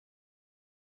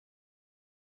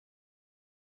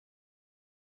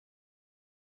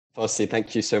Firstly,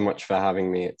 thank you so much for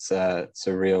having me. It's a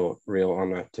real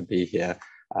honor to be here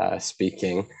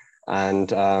speaking. And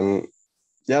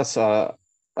yes, a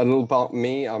little about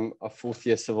me. I'm a fourth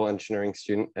year civil engineering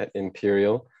student at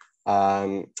Imperial,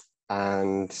 and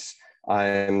I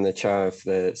am the chair of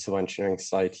the Civil Engineering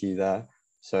Society there.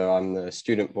 So I'm the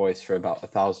student voice for about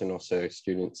 1,000 or so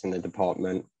students in the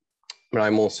department. But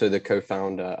I'm also the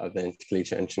co-founder of the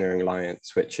Intercollegiate Engineering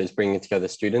Alliance, which is bringing together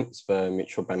students for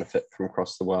mutual benefit from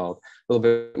across the world. A little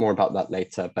bit more about that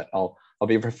later, but I'll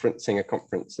be referencing a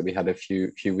conference that we had a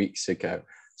few weeks ago.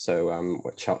 So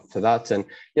watch out for that. And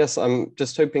yes, I'm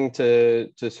just hoping to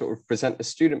sort of present a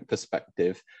student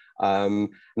perspective. And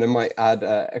I might add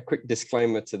a quick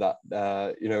disclaimer to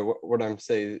that. You know, what I'm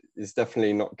saying is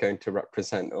definitely not going to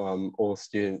represent all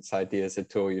students' ideas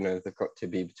at all. You know, they've got to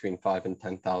be between 5,000 and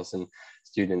 10,000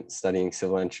 students studying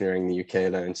civil engineering in the UK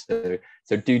alone.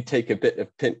 So do take a bit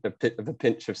of a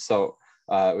pinch of salt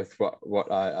with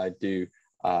what I do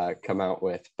come out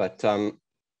with. But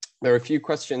there are a few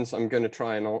questions I'm going to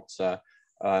try and answer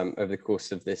over the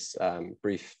course of this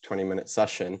brief 20-minute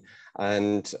session.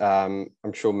 And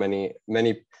I'm sure many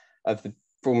of the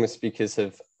former speakers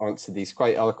have answered these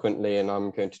quite eloquently, and I'm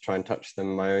going to try and touch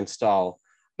them in my own style.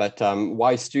 But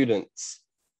why students?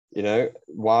 You know,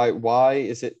 why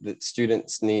is it that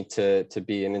students need to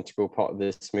be an integral part of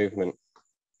this movement?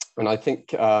 And I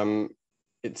think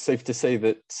it's safe to say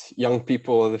that young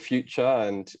people are the future,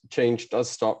 and change does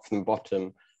start from the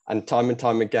bottom. And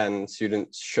time again,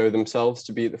 students show themselves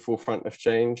to be at the forefront of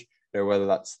change. You know, whether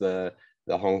that's the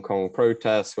Hong Kong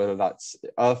protests, whether that's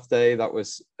Earth Day, that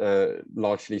was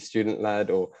largely student-led,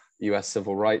 or the US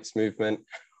civil rights movement.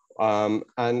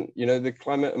 And you know, the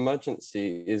climate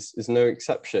emergency is no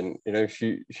exception. You know, if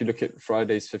you look at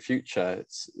Fridays for Future,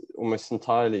 it's almost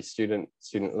entirely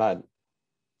student-led.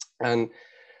 And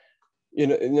you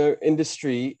know,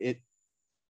 industry,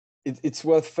 it's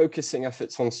worth focusing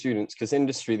efforts on students, because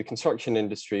industry, the construction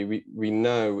industry, we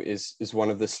know is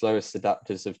one of the slowest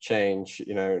adapters of change,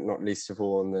 you know, not least of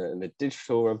all in the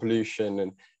digital revolution.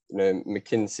 And you know,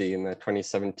 McKinsey in their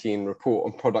 2017 report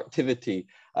on productivity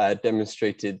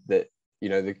demonstrated that, you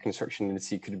know, the construction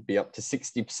industry could be up to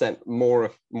 60%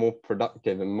 more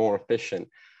productive and more efficient.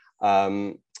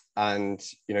 And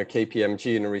you know,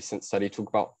 KPMG in a recent study talked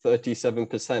about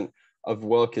 37% of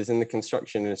workers in the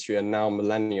construction industry are now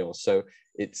millennials. So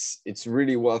it's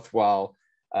really worthwhile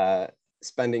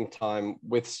spending time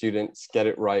with students, get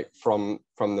it right from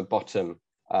the bottom,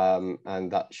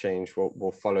 and that change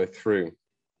will follow through.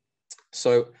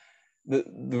 So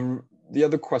the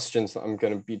other questions that I'm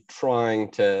going to be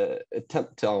trying to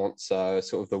attempt to answer are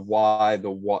sort of the why, the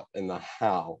what, and the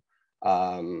how.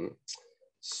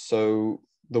 So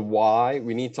the why,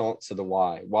 we need to answer the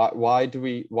why. Why do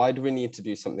we need to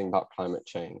do something about climate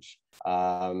change?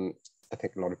 I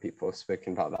think a lot of people have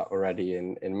spoken about that already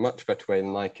in a much better way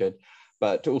than I could.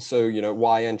 But also, you know,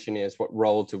 why engineers? What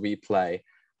role do we play?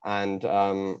 And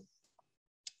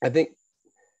I think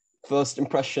first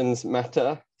impressions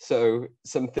matter. So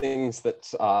some things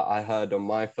that I heard on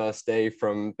my first day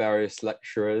from various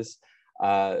lecturers,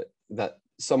 that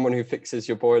someone who fixes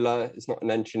your boiler is not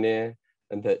an engineer,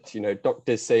 and that, you know,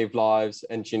 doctors save lives,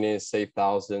 engineers save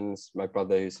thousands. My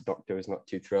brother, who's a doctor, was not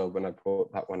too thrilled when I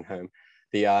brought that one home.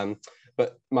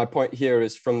 But my point here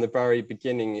is, from the very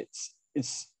beginning,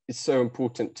 it's so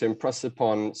important to impress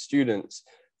upon students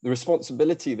the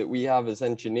responsibility that we have as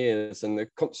engineers and the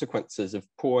consequences of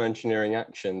poor engineering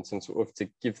actions, and sort of to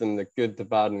give them the good, the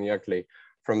bad, and the ugly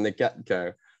from the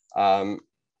get-go.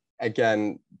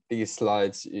 Again, these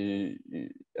slides,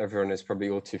 everyone is probably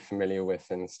all too familiar with,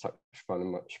 and it's touched upon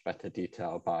in much better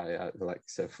detail by the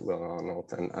likes of Will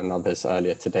Arnold and others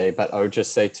earlier today. But I would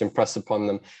just say, to impress upon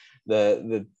them,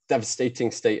 the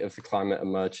devastating state of the climate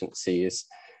emergency is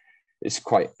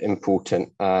quite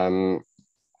important. But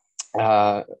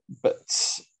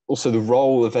also the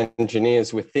role of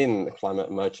engineers within the climate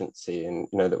emergency, and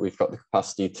you know, that we've got the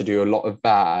capacity to do a lot of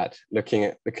bad. Looking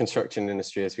at the construction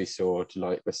industry, as we saw,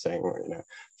 like we're saying, you know,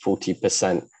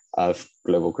 40% of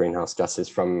global greenhouse gases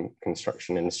from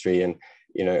construction industry, and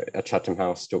you know, Chatham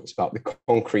House talks about the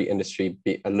concrete industry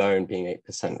alone being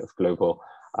 8% of global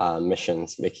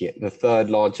emissions, making it the third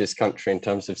largest country in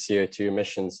terms of CO2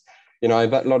 emissions. You know, I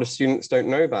bet a lot of students don't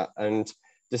know that. And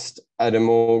just at a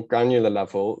more granular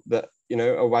level, that, you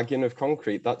know, a wagon of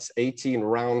concrete, that's 18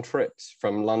 round trips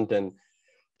from London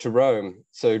to Rome.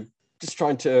 So just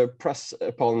trying to press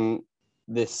upon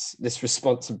this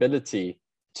responsibility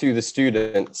to the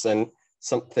students, and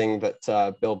something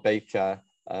that Bill Baker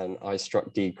and I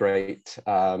Struck D Great,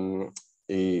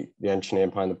 the engineer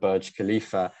behind the Burj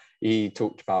Khalifa, he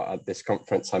talked about at this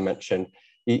conference I mentioned.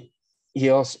 he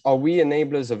asked, are we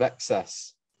enablers of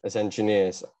excess as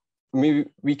engineers?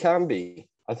 We can be.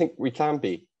 I think we can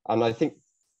be. And I think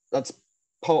that's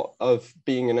part of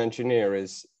being an engineer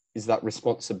is that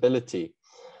responsibility.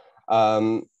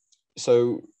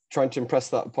 So trying to impress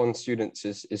that upon students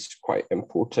is quite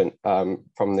important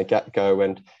from the get-go.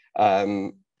 And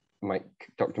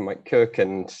Dr. Mike Cook,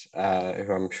 and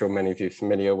who I'm sure many of you are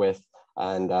familiar with,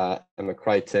 and Emma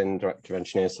Crichton, Director of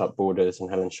Engineers Without Borders, and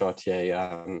Helen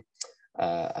Chartier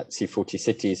at C40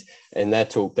 Cities. In their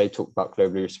talk, they talk about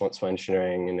globally responsible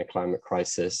engineering in the climate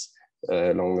crisis,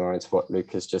 along the lines of what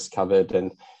Luke has just covered.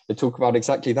 And they talk about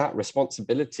exactly that,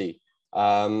 responsibility.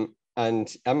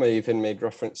 And Emma even made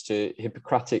reference to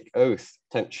Hippocratic oath,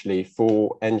 potentially,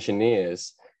 for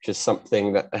engineers, which is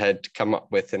something that had come up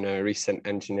with in a recent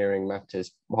Engineering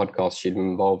Matters podcast she'd been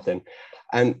involved in.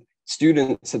 And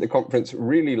students at the conference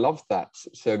really loved that.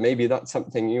 So maybe that's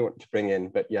something you want to bring in.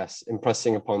 But yes,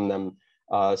 impressing upon them,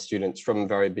 students from the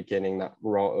very beginning, that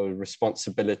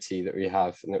responsibility that we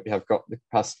have, and that we have got the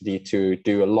capacity to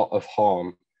do a lot of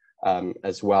harm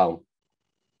as well.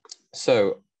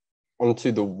 So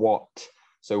onto the what.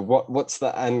 So what's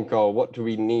the end goal? What do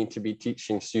we need to be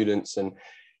teaching students? And,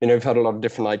 you know, we've had a lot of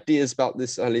different ideas about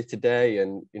this earlier today,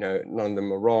 and, you know, none of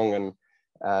them are wrong. And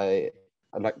I'd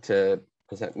like to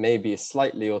present maybe a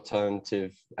slightly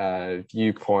alternative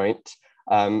viewpoint,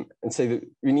 and say that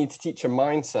we need to teach a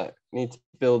mindset. We need to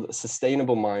build a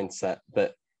sustainable mindset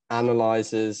that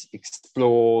analyzes,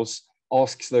 explores,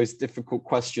 asks those difficult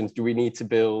questions. Do we need to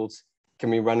build? Can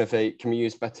we renovate? Can we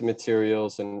use better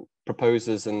materials? And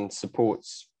proposes and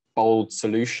supports bold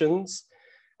solutions.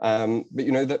 But,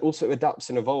 you know, that also adapts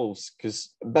and evolves, because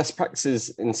best practices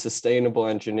in sustainable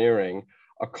engineering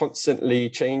are constantly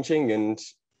changing, and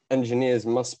engineers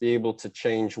must be able to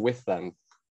change with them.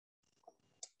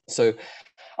 So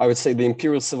I would say the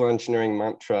Imperial Civil Engineering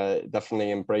mantra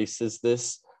definitely embraces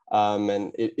this,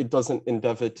 and it doesn't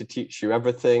endeavor to teach you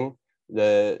everything.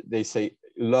 They say,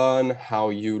 learn how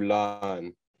you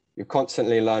learn. You're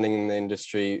constantly learning in the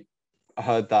industry. I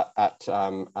heard that at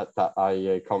that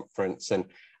IEA conference, and,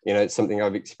 you know, it's something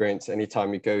I've experienced.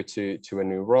 Anytime you go to a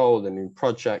new role, a new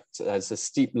project, there's a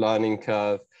steep learning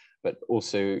curve, but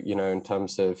also, you know, in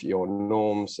terms of your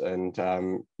norms, and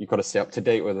you've got to stay up to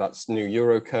date, whether that's new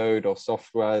Eurocode or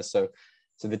software. So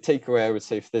the takeaway I would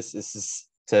say for this is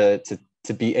to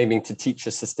be aiming to teach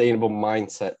a sustainable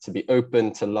mindset, to be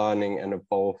open to learning and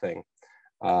evolving,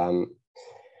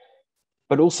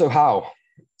 but also how.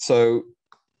 So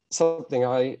something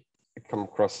I come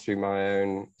across through my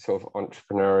own sort of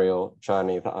entrepreneurial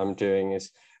journey that I'm doing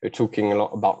is we're talking a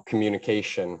lot about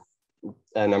communication.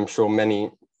 And I'm sure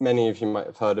many of you might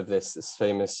have heard of this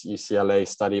famous UCLA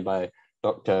study by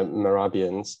Dr.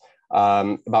 Merabians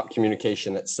about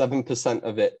communication, that 7%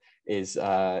 of it is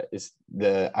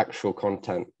the actual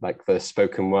content, like the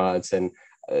spoken words, and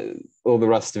all the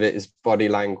rest of it is body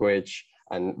language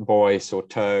and voice or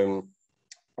tone,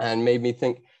 and made me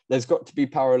think there's got to be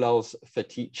parallels for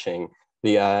teaching.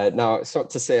 Now, it's not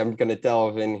to say I'm going to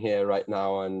delve in here right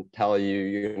now and tell you,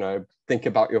 you know, think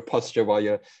about your posture while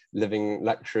you're living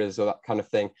lectures or that kind of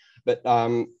thing. But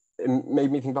it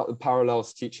made me think about the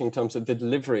parallels teaching in terms of the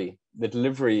delivery,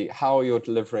 how you're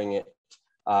delivering it.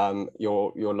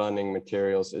 Your learning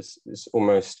materials is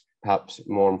almost perhaps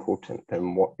more important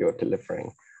than what you're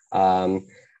delivering.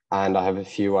 And I have a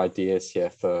few ideas here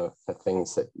for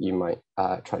things that you might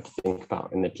try to think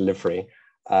about in the delivery.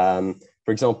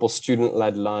 For example,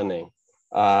 student-led learning.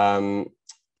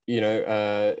 You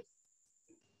know,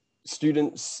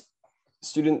 students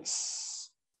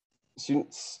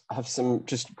have some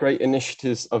just great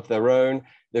initiatives of their own.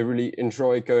 They really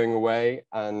enjoy going away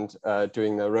and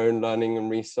doing their own learning and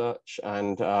research.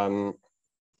 And,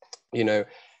 you know,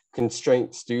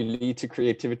 constraints do lead to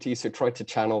creativity, so try to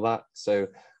channel that. So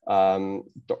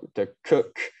Dr.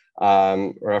 Cook,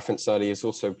 referenced earlier, is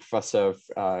also a professor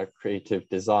of creative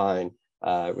design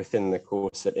within the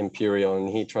course at Imperial, and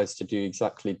he tries to do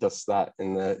exactly just that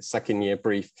in the second year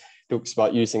brief. Talks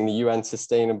about using the UN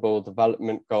Sustainable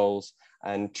Development Goals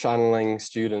and channeling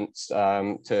students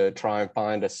to try and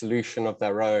find a solution of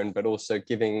their own, but also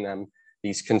giving them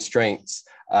these constraints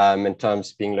in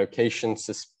terms of being location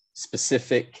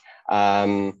specific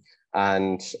and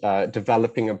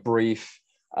developing a brief.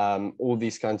 All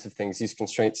these kinds of things. These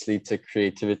constraints lead to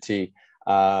creativity,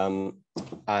 and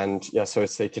yeah, so I'd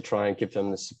say to try and give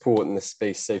them the support and the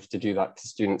space safe to do that, because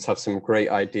students have some great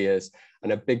ideas,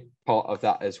 and a big part of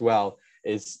that as well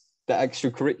is the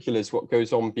extracurriculars, what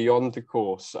goes on beyond the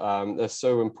course. They're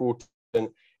so important.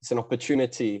 It's an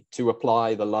opportunity to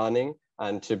apply the learning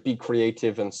and to be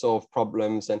creative and solve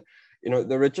problems. And,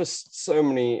 there are just so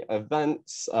many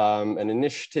events and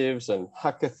initiatives and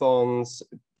hackathons,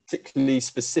 particularly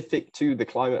specific to the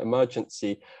climate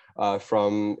emergency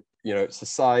from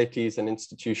societies and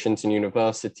institutions and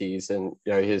universities. And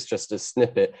here's just a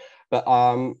snippet, but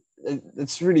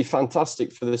it's really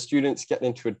fantastic for the students getting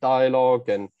into a dialogue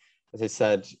and, as I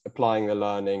said, applying the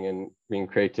learning and being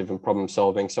creative and problem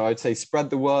solving. So I'd say spread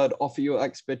the word, offer your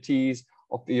expertise,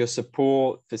 offer your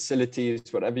support, facilities,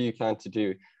 whatever you can to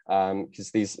do,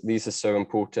 because these are so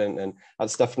important. And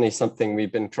that's definitely something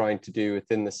we've been trying to do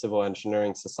within the civil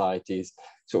engineering societies,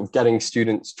 sort of getting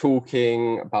students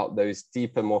talking about those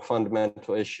deeper, more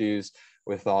fundamental issues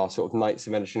with our sort of Nights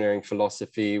of Engineering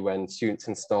philosophy, when students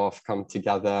and staff come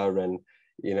together and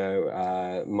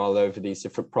mull over these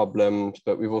different problems.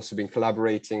 But we've also been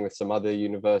collaborating with some other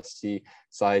university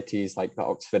societies like the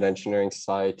Oxford Engineering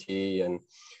Society, and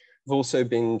we've also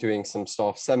been doing some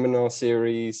staff seminar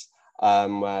series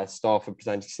where staff are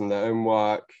presenting some of their own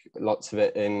work, lots of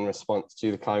it in response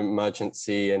to the climate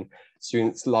emergency, and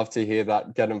students love to hear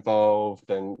that, get involved,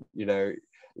 and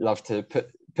love to put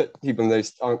people in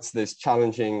those, answer those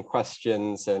challenging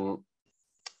questions and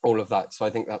all of that. So I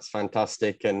think that's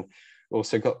fantastic. And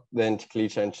also got the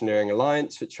Intercollegiate Engineering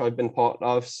Alliance, which I've been part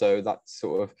of. So that's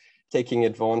sort of taking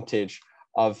advantage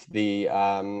of the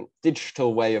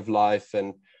digital way of life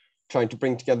and trying to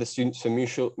bring together students for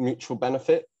mutual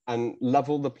benefit and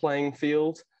level the playing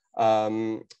field.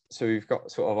 So we've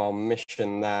got sort of our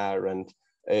mission there, and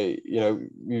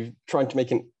we're trying to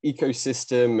make an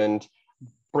ecosystem and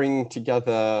bring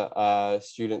together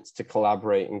students to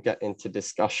collaborate and get into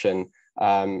discussion.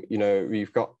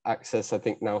 We've got access, I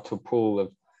think, now to a pool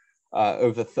of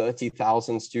over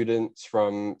 30,000 students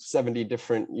from 70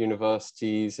 different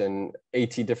universities and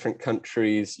 80 different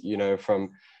countries, from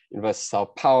University of Sao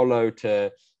Paulo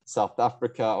to South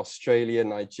Africa, Australia,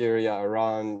 Nigeria,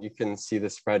 Iran. You can see the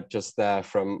spread just there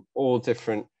from all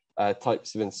different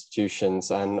types of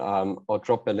institutions, and I'll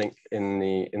drop a link in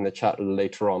the chat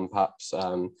later on, perhaps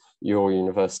your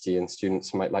university and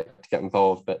students might like to get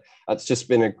involved. But that's just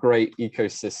been a great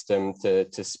ecosystem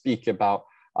to speak about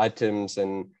items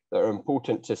and that are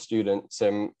important to students.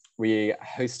 We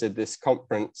hosted this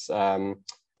conference a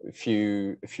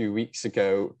few weeks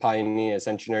ago, Pioneers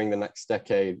Engineering the Next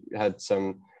Decade. We had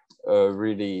some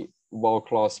really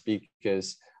world-class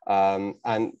speakers,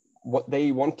 and what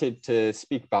they wanted to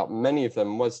speak about, many of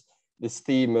them, was this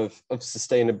theme of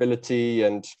sustainability,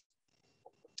 and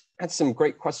had some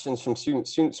great questions from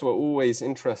students. Students were always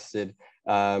interested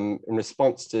in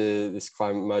response to this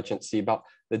climate emergency about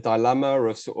the dilemma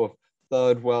of sort of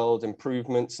third world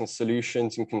improvements and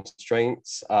solutions and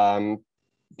constraints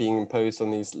being imposed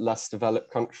on these less developed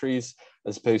countries,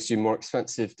 as opposed to more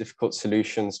expensive, difficult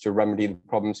solutions to remedy the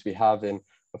problems we have in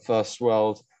the first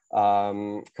world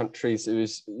countries. It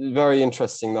was very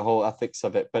interesting, the whole ethics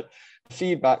of it. But the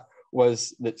feedback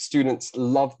was that students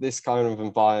loved this kind of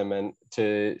environment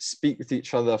to speak with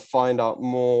each other, find out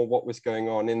more what was going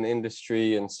on in the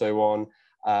industry and so on.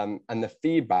 And the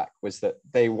feedback was that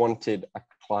they wanted a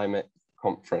climate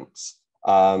conference.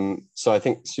 So I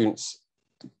think students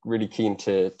really keen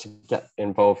to get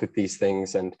involved with these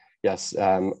things, and yes,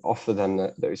 offer them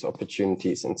those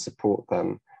opportunities and support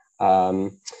them.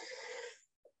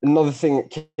 Another thing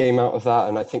that came out of that,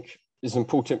 and I think is an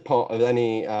important part of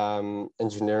any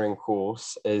engineering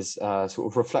course, is sort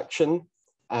of reflection.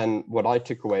 And what I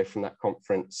took away from that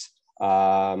conference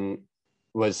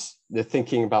was the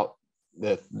thinking about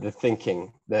the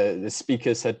thinking. The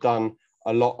speakers had done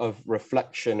a lot of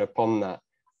reflection upon that,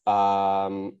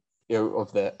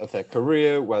 of their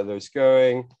career, where they're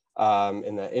going,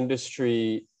 in their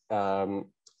industry,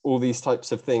 all these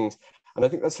types of things. And I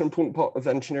think that's an important part of the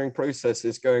engineering process,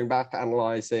 is going back,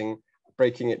 analyzing,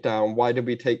 breaking it down. Why did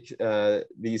we take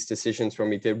these decisions when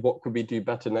we did? What could we do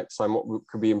better next time? What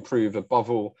could we improve, above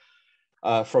all,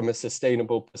 from a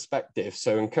sustainable perspective?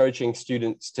 So encouraging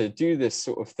students to do this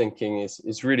sort of thinking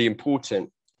is really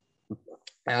important.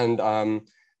 And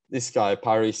this guy,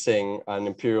 Pari Singh, an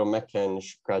Imperial Mech-Eng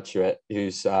graduate,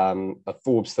 who's a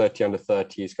Forbes 30 under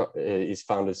 30, he's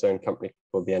founded his own company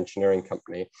called The Engineering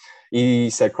Company. He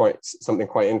said something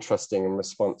quite interesting in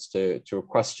response to a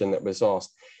question that was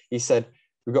asked. He said,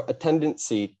 we've got a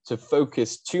tendency to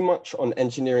focus too much on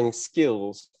engineering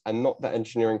skills and not the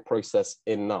engineering process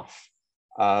enough,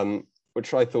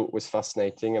 which I thought was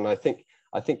fascinating. And I think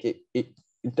it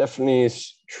definitely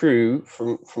is true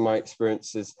from my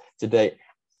experiences today.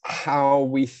 How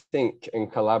we think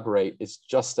and collaborate is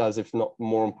just as, if not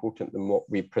more important than what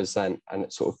we present. And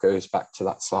it sort of goes back to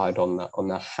that slide on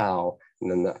the how,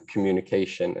 and then that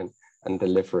communication and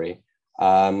delivery.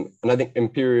 And I think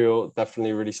Imperial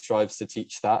definitely really strives to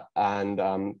teach that and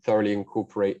thoroughly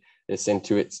incorporate this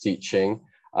into its teaching.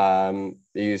 They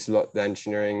use a lot of the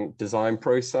engineering design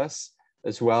process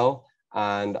as well.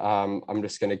 And I'm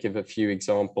just going to give a few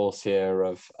examples here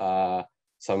of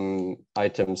some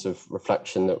items of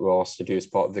reflection that we're asked to do as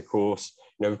part of the course.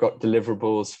 You know, we've got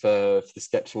deliverables for the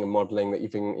sketching and modeling that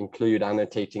even include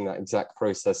annotating that exact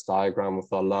process diagram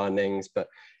with our learnings. But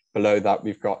below that,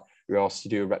 we're asked to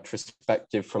do a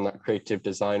retrospective from that creative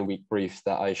design week brief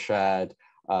that I shared.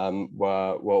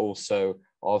 We're also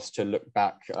asked to look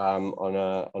back on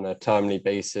a termly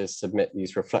basis, submit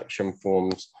these reflection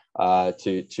forms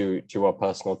to our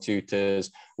personal tutors.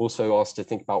 Also asked to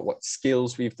think about what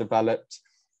skills we've developed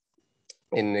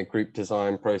in the group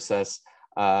design process,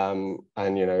 and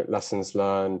you know, lessons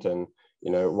learned, and you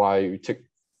know, why we took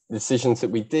decisions that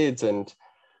we did, and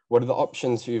what are the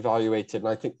options we evaluated. And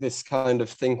I think this kind of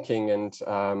thinking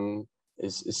and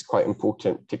is quite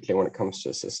important, particularly when it comes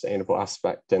to a sustainable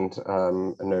aspect. And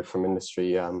I know from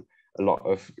industry, a lot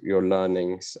of your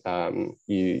learnings,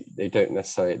 they don't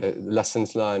necessarily, the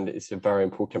lessons learned is a very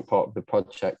important part of the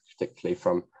project, particularly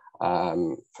from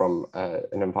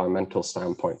an environmental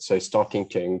standpoint. So starting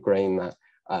to ingrain that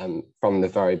from the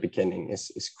very beginning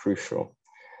is crucial.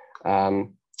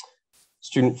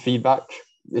 Student feedback.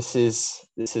 This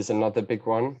is another big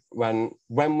one. When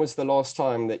was the last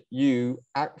time that you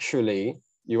actually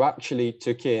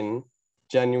took in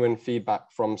genuine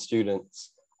feedback from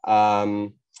students?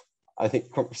 I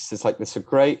think conferences like this are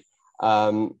great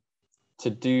to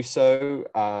do so.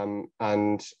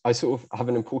 And I sort of have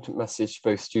an important message to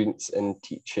both students and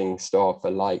teaching staff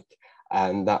alike.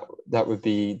 And that would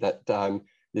be that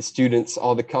the students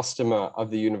are the customer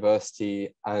of the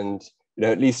university. And you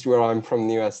know, at least where I'm from in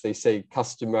the US, they say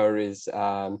customer is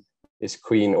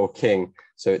queen or king.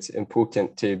 So it's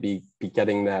important to be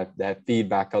getting their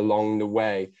feedback along the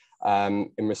way in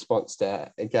response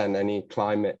to, again, any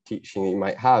climate teaching you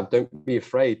might have. Don't be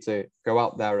afraid to go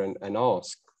out there and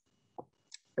ask.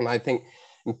 And I think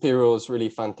Imperial is really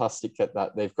fantastic at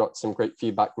that. They've got some great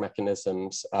feedback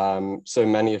mechanisms. So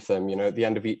many of them, you know, at the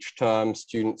end of each term,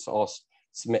 students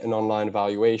submit an online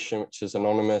evaluation, which is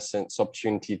anonymous, and it's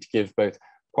opportunity to give both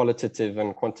qualitative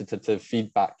and quantitative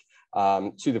feedback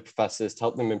to the professors to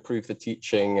help them improve the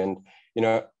teaching. And, you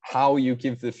know, how you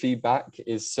give the feedback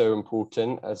is so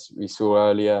important, as we saw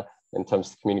earlier, in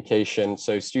terms of communication.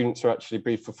 So students are actually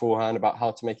briefed beforehand about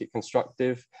how to make it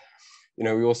constructive. You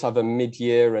know, we also have a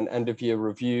mid-year and end-of-year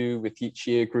review with each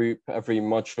year group. Every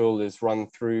module is run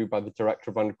through by the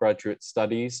Director of Undergraduate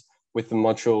Studies with the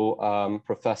module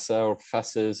professor or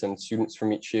professors and students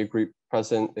from each year group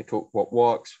present. They talk what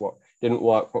works, what didn't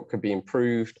work, what could be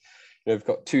improved. You know, we've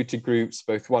got tutor groups,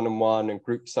 both one-on-one and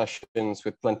group sessions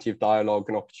with plenty of dialogue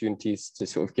and opportunities to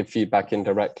sort of give feedback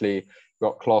indirectly. We've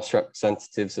got class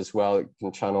representatives as well that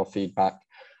can channel feedback.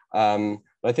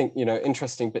 I think, you know,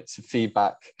 interesting bits of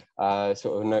feedback, sort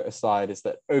of a note aside, is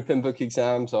that open book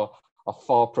exams are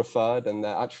far preferred, and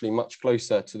they're actually much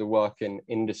closer to the work in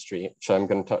industry, which I'm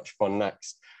going to touch upon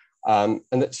next. And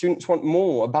that students want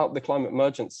more about the climate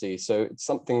emergency. So it's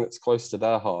something that's close to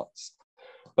their hearts.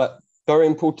 But very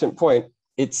important point,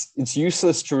 it's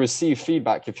useless to receive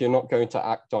feedback if you're not going to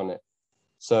act on it.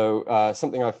 So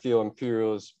something I feel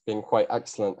Imperial has been quite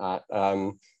excellent at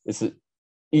is that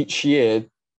each year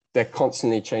they're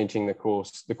constantly changing the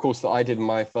course. The course that I did in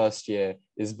my first year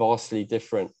is vastly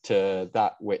different to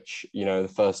that which, you know, the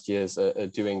first years are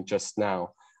doing just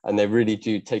now. And they really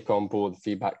do take on board the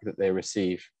feedback that they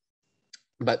receive.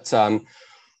 But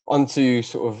on to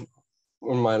sort of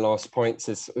one of my last points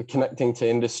is connecting to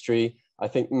industry. I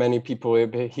think many people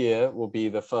here will be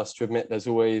the first to admit there's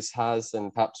always has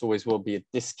and perhaps always will be a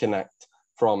disconnect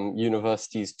from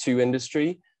universities to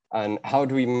industry. And how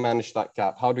do we manage that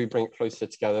gap? How do we bring it closer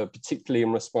together, particularly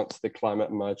in response to the climate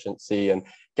emergency, and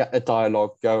get a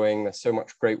dialogue going? There's so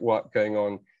much great work going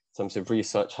on in terms of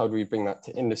research. How do we bring that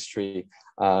to industry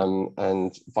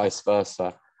and vice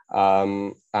versa?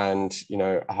 And, you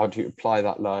know, how do you apply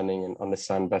that learning and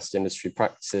understand best industry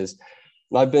practices?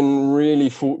 And I've been really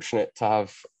fortunate to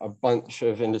have a bunch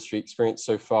of industry experience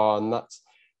so far, and that's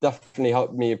definitely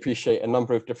helped me appreciate a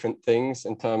number of different things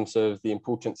in terms of the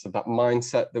importance of that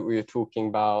mindset that we were talking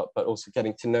about, but also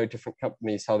getting to know different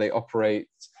companies, how they operate,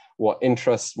 what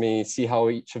interests me, see how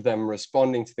each of them are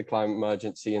responding to the climate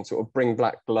emergency, and sort of bring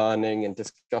back learning and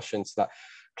discussion to that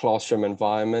classroom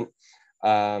environment.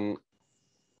 And,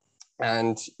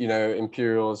 you know,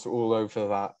 Imperial's all over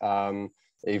that.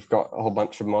 They've got a whole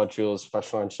bunch of modules,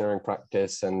 professional engineering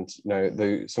practice, and, you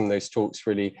know, some of those talks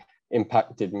really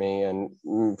impacted me and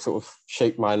sort of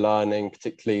shaped my learning,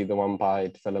 particularly the one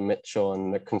by Philip Mitchell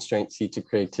and the constraints to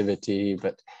creativity,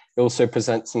 but it also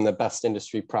presents some of the best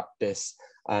industry practice,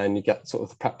 and you get sort of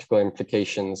the practical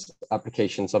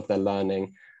applications of their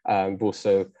learning. We've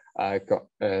also got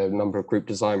a number of group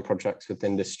design projects with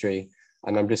industry,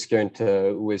 and I'm just going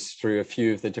to whiz through a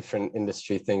few of the different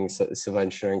industry things that the Civil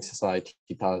Engineering Society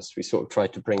does. We sort of try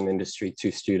to bring the industry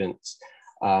to students,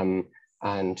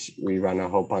 and we run a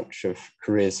whole bunch of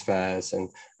careers fairs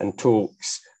and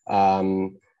talks,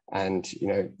 and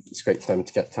it's great for them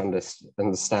to get to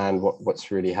understand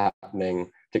what's really happening,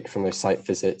 particularly from those site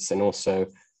visits. And also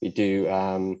we do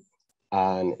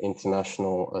an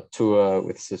international tour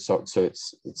with CivSoc, so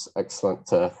it's excellent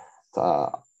to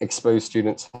expose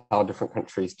students how different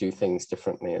countries do things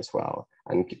differently as well,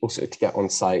 and also to get on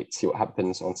site, see what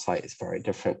happens on site is very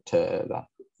different to that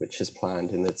which is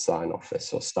planned in the design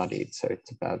office or studied, so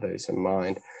to bear those in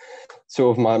mind.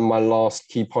 Sort of my last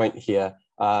key point here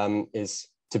is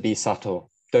to be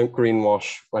subtle. Don't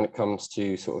greenwash when it comes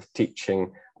to sort of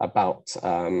teaching about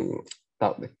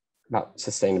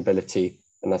sustainability,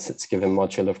 unless it's given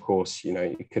module. Of course, you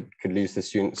could lose the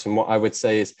students. And what I would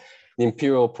say is the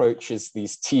Imperial approach is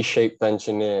these T-shaped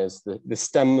engineers. The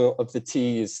stem of the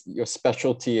T is your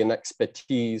specialty and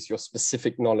expertise, your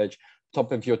specific knowledge.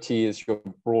 Top of your T is your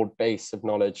broad base of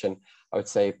knowledge. And I would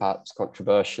say, perhaps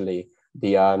controversially,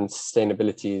 the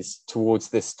sustainability is towards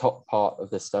this top part of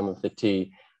the stem of the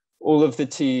T. All of the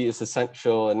T is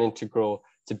essential and integral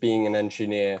to being an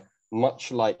engineer,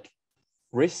 much like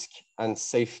risk and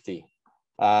safety,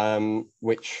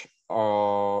 which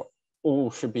are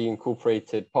all should be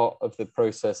incorporated, part of the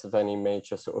process of any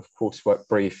major sort of coursework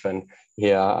brief. And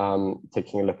here,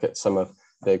 taking a look at some of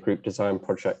the group design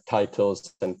project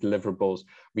titles and deliverables,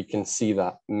 we can see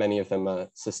that many of them are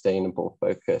sustainable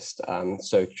focused.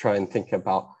 So try and think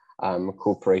about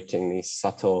incorporating these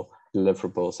subtle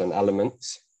deliverables and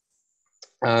elements.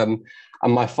 And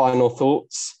my final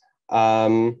thoughts,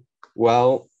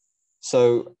 well,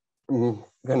 so I'm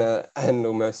gonna end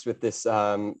almost with this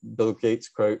Bill Gates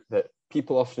quote that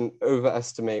people often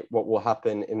overestimate what will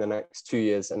happen in the next 2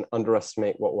 years and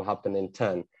underestimate what will happen in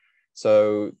 10.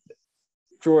 So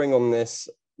drawing on this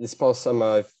past summer,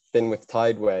 I've been with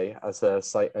Tideway as a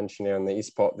site engineer on the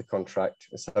east part of the contract.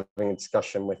 I was having a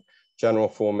discussion with General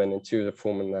Foreman and two of the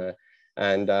foremen there.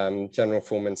 And General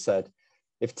Foreman said,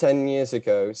 if 10 years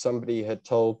ago, somebody had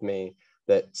told me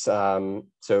that, so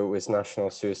it was National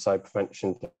Suicide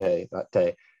Prevention Day that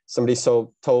day, somebody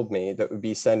told me that we'd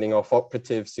be sending off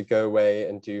operatives to go away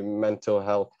and do mental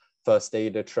health first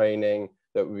aider training,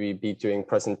 that we'd be doing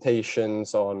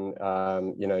presentations on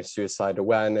suicide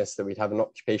awareness, that we'd have an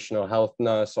occupational health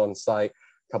nurse on site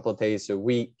a couple of days a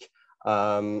week,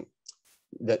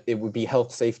 that it would be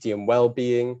health, safety and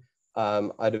well-being,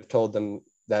 I'd have told them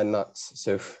they're nuts.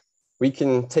 So we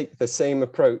can take the same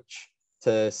approach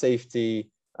to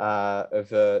safety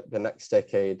over the next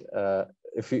decade.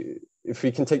 If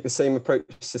we can take the same approach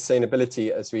to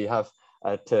sustainability as we have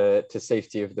to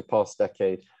safety over the past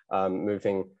decade,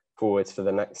 moving forwards for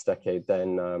the next decade,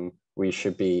 then we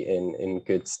should be in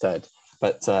good stead.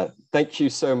 But thank you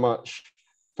so much.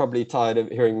 Probably tired of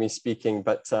hearing me speaking,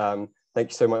 but thank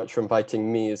you so much for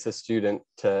inviting me as a student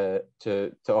to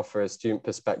offer a student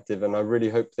perspective. And I really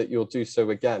hope that you'll do so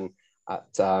again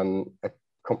at a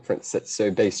conference that's so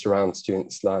based around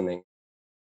students learning.